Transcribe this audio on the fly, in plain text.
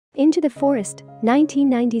Into the Forest,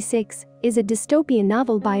 1996, is a dystopian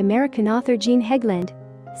novel by American author Jean Hegland.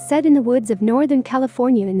 Set in the woods of Northern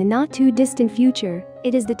California in the not-too-distant future,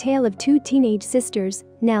 it is the tale of two teenage sisters,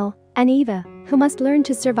 Nell and Eva, who must learn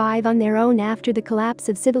to survive on their own after the collapse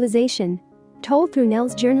of civilization. Told through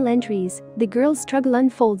Nell's journal entries, the girl's struggle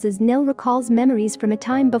unfolds as Nell recalls memories from a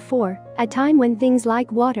time before, a time when things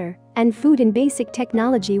like water and food and basic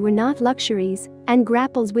technology were not luxuries, and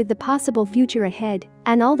grapples with the possible future ahead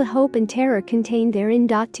and all the hope and terror contained therein.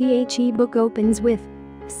 The book opens with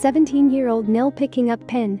 17-year-old Nell picking up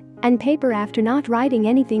pen and paper after not writing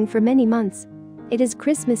anything for many months. It is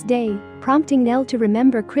Christmas Day, prompting Nell to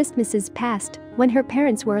remember Christmases past when her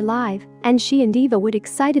parents were alive and she and Eva would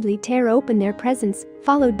excitedly tear open their presents,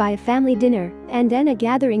 followed by a family dinner and then a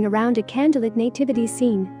gathering around a candlelit nativity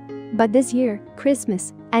scene. But this year,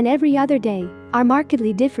 Christmas and every other day are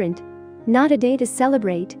markedly different. Not a day to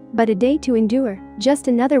celebrate, but a day to endure, just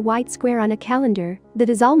another white square on a calendar that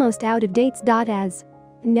is almost out of date. As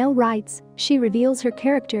Nell writes, she reveals her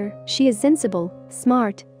character. She is sensible,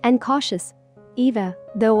 smart, and cautious. Eva,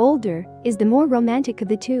 though older, is the more romantic of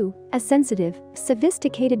the two, a sensitive,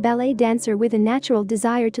 sophisticated ballet dancer with a natural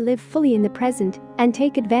desire to live fully in the present and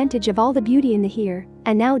take advantage of all the beauty in the here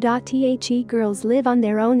and now. The girls live on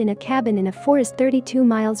their own in a cabin in a forest 32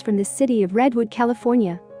 miles from the city of Redwood,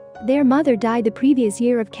 California. Their mother died the previous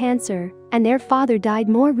year of cancer, and their father died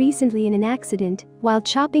more recently in an accident while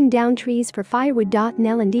chopping down trees for firewood.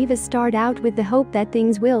 Nell and Eva start out with the hope that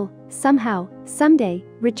things will, somehow, someday,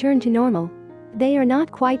 return to normal. They are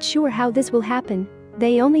not quite sure how this will happen,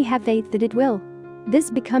 they only have faith that it will.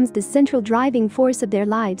 This becomes the central driving force of their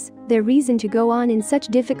lives, their reason to go on in such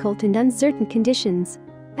difficult and uncertain conditions.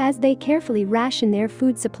 As they carefully ration their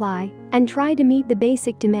food supply and try to meet the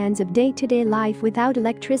basic demands of day-to-day life without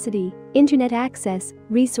electricity, internet access,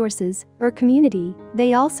 resources, or community,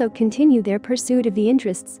 they also continue their pursuit of the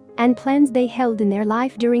interests and plans they held in their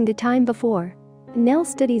life during the time before. Nell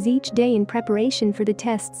studies each day in preparation for the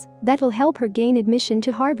tests that will help her gain admission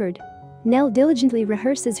to Harvard. Nell diligently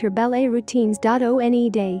rehearses her ballet routines.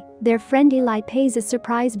 On day, their friend Eli pays a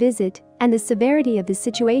surprise visit, and the severity of the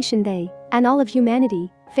situation they, and all of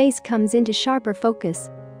humanity, face comes into sharper focus.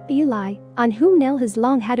 Eli, on whom Nell has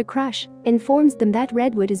long had a crush, informs them that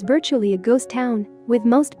Redwood is virtually a ghost town, with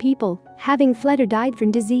most people having fled or died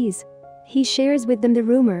from disease. He shares with them the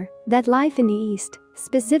rumor that life in the East,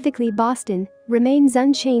 specifically Boston, remains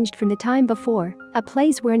unchanged from the time before, a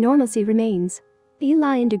place where normalcy remains.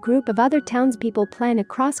 Eli and a group of other townspeople plan a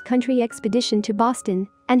cross-country expedition to Boston,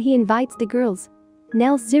 and he invites the girls.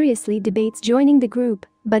 Nell seriously debates joining the group,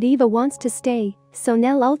 but Eva wants to stay, so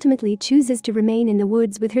Nell ultimately chooses to remain in the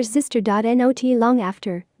woods with her sister. Not long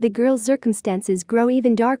after, the girls' circumstances grow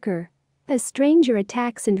even darker. A stranger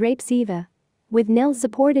attacks and rapes Eva. With Nell's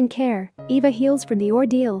support and care, Eva heals from the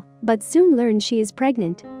ordeal, but soon learns she is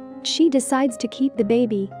pregnant. She decides to keep the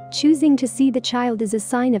baby, choosing to see the child as a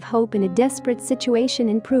sign of hope in a desperate situation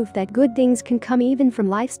and proof that good things can come even from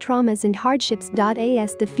life's traumas and hardships.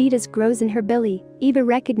 As the fetus grows in her belly, Eva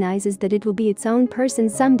recognizes that it will be its own person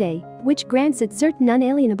someday, which grants it certain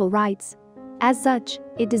unalienable rights. As such,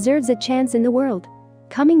 it deserves a chance in the world.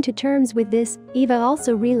 Coming to terms with this, Eva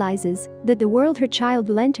also realizes that the world her child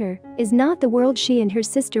will enter is not the world she and her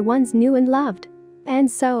sister once knew and loved. And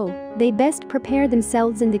so, they best prepare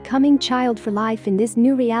themselves and the coming child for life in this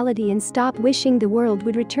new reality and stop wishing the world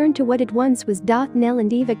would return to what it once was. Nell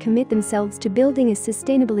and Eva commit themselves to building a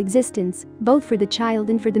sustainable existence, both for the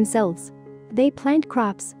child and for themselves. They plant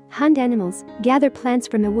crops, hunt animals, gather plants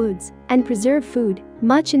from the woods, and preserve food,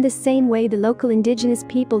 much in the same way the local indigenous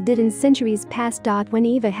people did in centuries past. When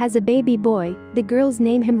Eva has a baby boy, the girls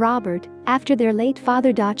name him Robert, after their late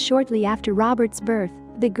father. Shortly after Robert's birth,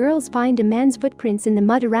 the girls find a man's footprints in the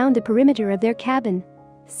mud around the perimeter of their cabin.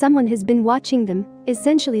 Someone has been watching them,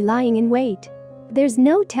 essentially lying in wait. There's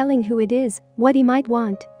no telling who it is, what he might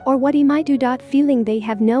want, or what he might do. Feeling they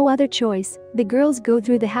have no other choice, the girls go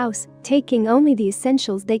through the house, taking only the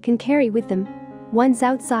essentials they can carry with them. Once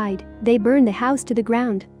outside, they burn the house to the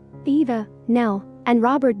ground. Eva, Nell, and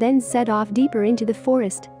Robert then set off deeper into the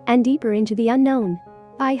forest and deeper into the unknown.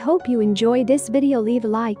 I hope you enjoyed this video. Leave a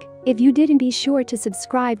like if you did and be sure to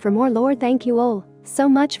subscribe for more lore. Thank you all so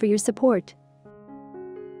much for your support.